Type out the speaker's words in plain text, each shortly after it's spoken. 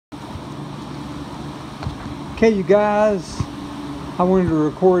Okay, you guys, I wanted to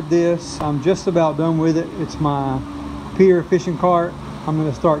record this. I'm just about done with it. It's my pier fishing cart. I'm going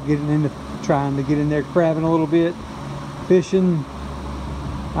to start getting into trying to get in there crabbing a little bit, fishing.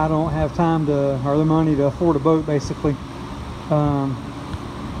 I don't have time to, or the money to afford a boat, basically. It's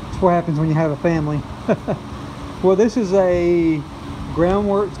what happens when you have a family. Well, this is a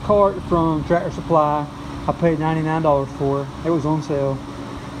Groundworks cart from Tractor Supply. I paid $99 for it. It was on sale.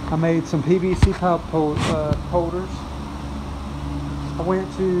 I made some PVC pipe holders. I went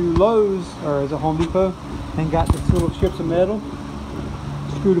to Lowe's, or is it Home Depot, and got the two little strips of metal.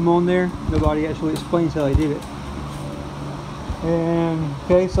 Screwed them on there. Nobody actually explains how they did it. And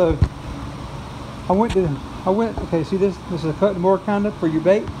okay, so okay, see this is a cut and more kind of for your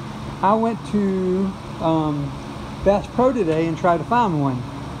bait. I went to Bass Pro today and tried to find one,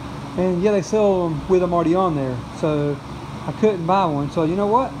 and yeah, they sell them with them already on there, so I couldn't buy one. So you know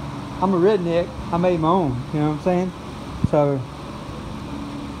what, I'm a redneck, I made my own, you know what I'm saying? So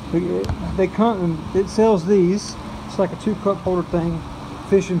they come, it sells these. It's like a 2-cup holder thing,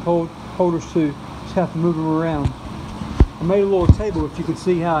 fishing pole holders too. Just have to move them around. I made a little table if you could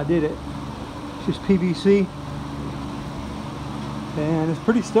see how I did it. It's just PVC, and it's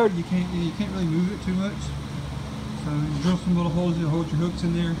pretty sturdy. You can't really move it too much. So you drill some little holes to hold your hooks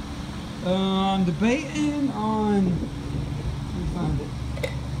in there. Debating on, let me find it.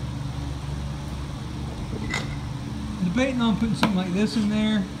 Debating on putting something like this in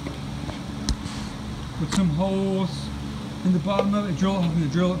there with some holes in the bottom of it. I'm going to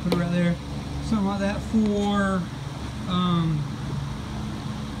drill it, put it right there. Something like that for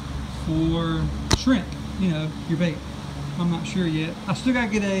shrimp, you know, your bait. I'm not sure yet. I still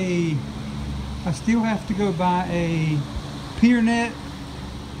have to go buy a pier net,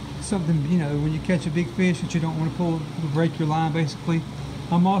 something, you know, when you catch a big fish that you don't want to pull, to break your line basically.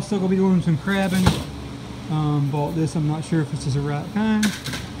 I'm also going to be doing some crabbing. Bought this, I'm not sure if this is the right kind.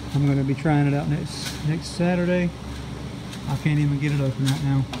 I'm going to be trying it out next Saturday. I can't even get it open right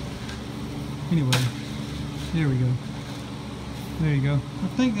now. Anyway, there we go. There you go. I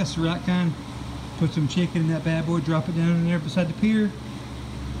think that's the right kind. Put some chicken in that bad boy, drop it down in there beside the pier.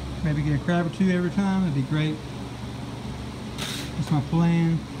 Maybe get a crab or two every time, that'd be great. That's my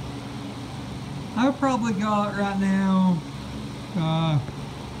plan. I've probably got right now,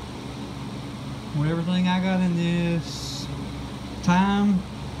 with everything I got in this time,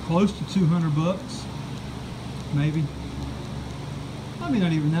 close to 200 bucks. Maybe not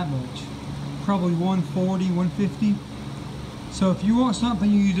even that much. Probably 140, 150. So if you want something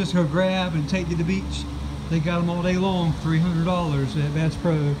you just go grab and take to the beach, they got them all day long, $300 at Bass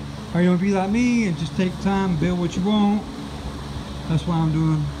Pro. Or you want to be like me and just take time, build what you want. That's why I'm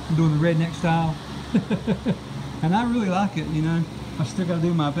doing the redneck style. And I really like it, you know. I still got to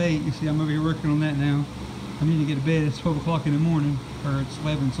do my bait. You see, I'm over here working on that now. I need to get to bed. It's 12 o'clock in the morning, or it's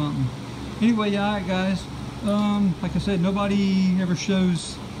 11 something. Anyway, yeah, alright guys. Like I said, nobody ever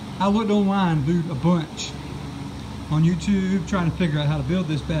shows. I looked online, dude, a bunch on YouTube trying to figure out how to build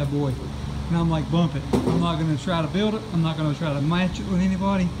this bad boy. And I'm like, bump it. I'm not going to try to build it. I'm not going to try to match it with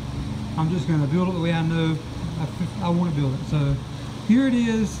anybody. I'm just going to build it the way I know I want to build it. So here it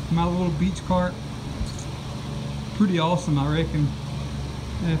is, my little beach cart. Pretty awesome, I reckon.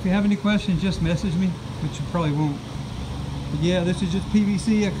 If you have any questions, just message me, which you probably won't. But yeah, this is just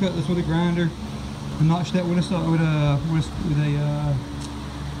PVC. I cut this with a grinder. I notched that with a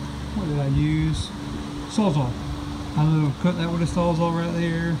what did I use? Sawzall. I cut that with a Sawzall right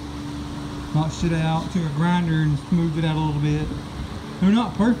there. Notched it out, took a grinder and smoothed it out a little bit. They're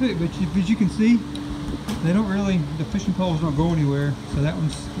not perfect, but as you can see, they don't really, the fishing poles don't go anywhere, so that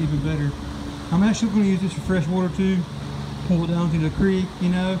one's even better. I'm actually going to use this for freshwater too. Pull it down to the creek, you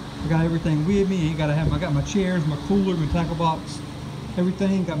know. I got everything with me. I got my chairs, my cooler, my tackle box,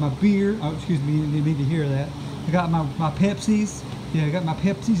 everything. Got my beer. Oh, excuse me, you didn't need to hear that. I got my Pepsis. Yeah, I got my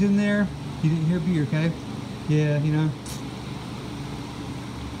Pepsis in there. You didn't hear beer, okay? Yeah, you know.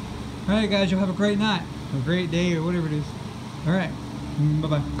 Alright guys, you'll have a great night, a great day, or whatever it is. Alright,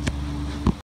 bye-bye.